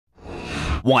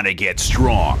Want to get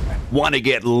strong? Want to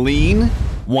get lean?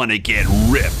 Want to get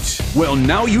ripped? Well,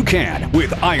 now you can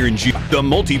with Iron Gym, the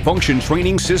multifunction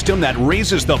training system that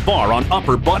raises the bar on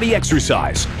upper body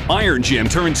exercise. Iron Gym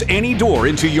turns any door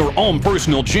into your own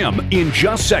personal gym in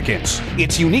just seconds.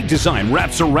 Its unique design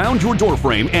wraps around your door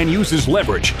frame and uses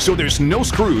leverage, so there's no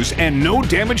screws and no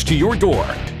damage to your door.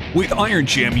 With Iron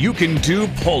Gym, you can do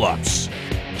pull-ups,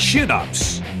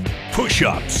 chin-ups,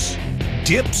 push-ups,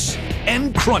 dips,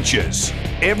 and crunches.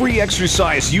 Every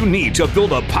exercise you need to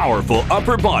build a powerful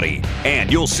upper body,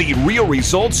 and you'll see real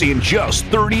results in just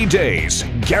 30 days,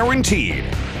 guaranteed.